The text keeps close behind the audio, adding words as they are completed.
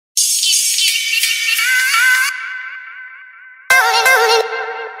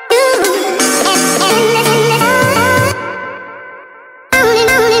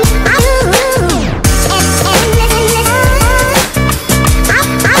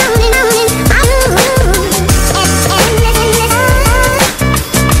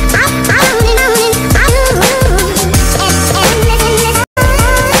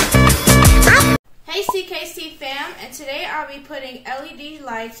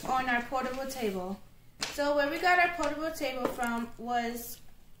lights on our portable table. So where we got our portable table from was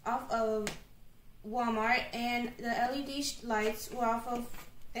off of Walmart, and the LED lights were off of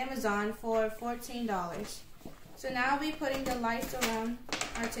Amazon for $14. So now I'll be putting the lights around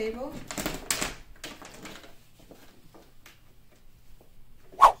our table.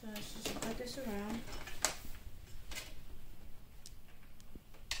 So let's just put this around.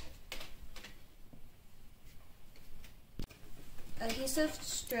 Adhesive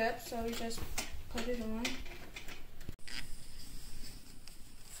strip, so we just put it on.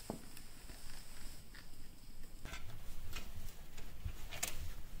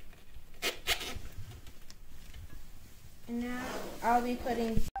 And now I'll be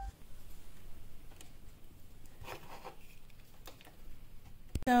putting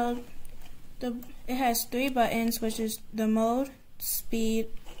it has 3 buttons, which is the mode, speed,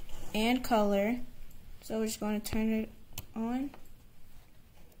 and color. So we're just going to turn it on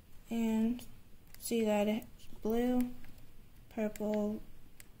and see that it's blue, purple,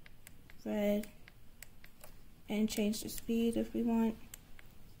 red, and change the speed if we want,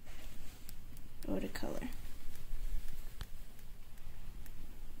 or the color.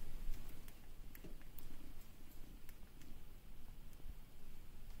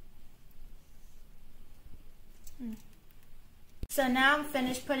 So now I'm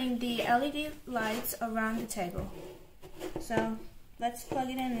finished putting the LED lights around the table. So let's plug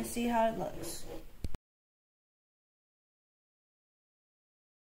it in and see how it looks.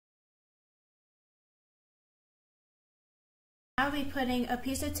 I'll be putting a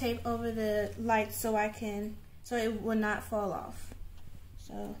piece of tape over the lights so it will not fall off.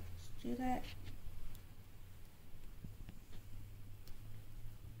 So let's do that.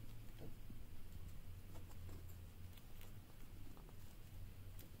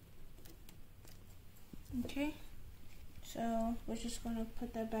 Okay, so we're just going to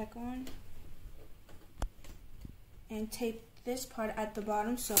put that back on and tape this part at the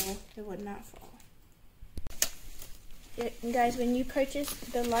bottom so it would not fall. Guys, when you purchase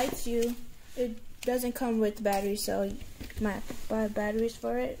the lights, it doesn't come with batteries, so you might have to buy batteries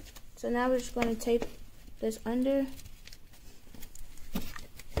for it. So now we're just going to tape this under.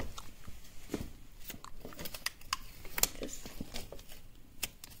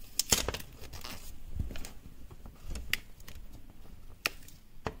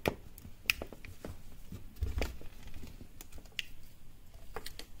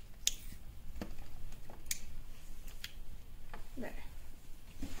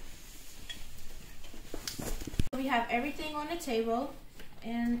 We have everything on the table,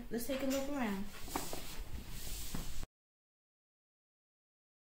 and let's take a look around.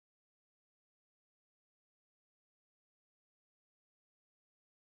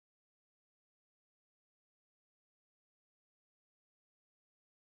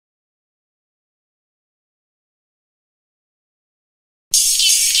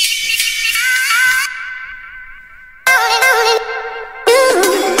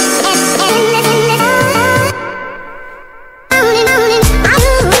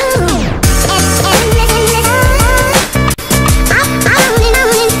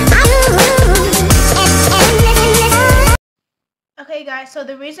 Okay guys, so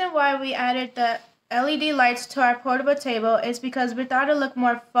the reason why we added the LED lights to our portable table is because we thought it looked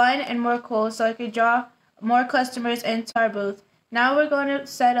more fun and more cool, so it could draw more customers into our booth. Now we're going to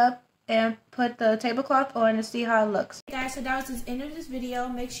set up and put the tablecloth on and see how it looks. Okay guys, so that was the end of this video.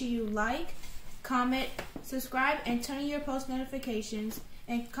 Make sure you like, comment, subscribe, and turn on your post notifications.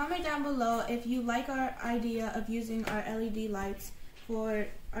 And comment down below if you like our idea of using our LED lights for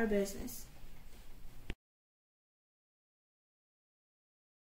our business.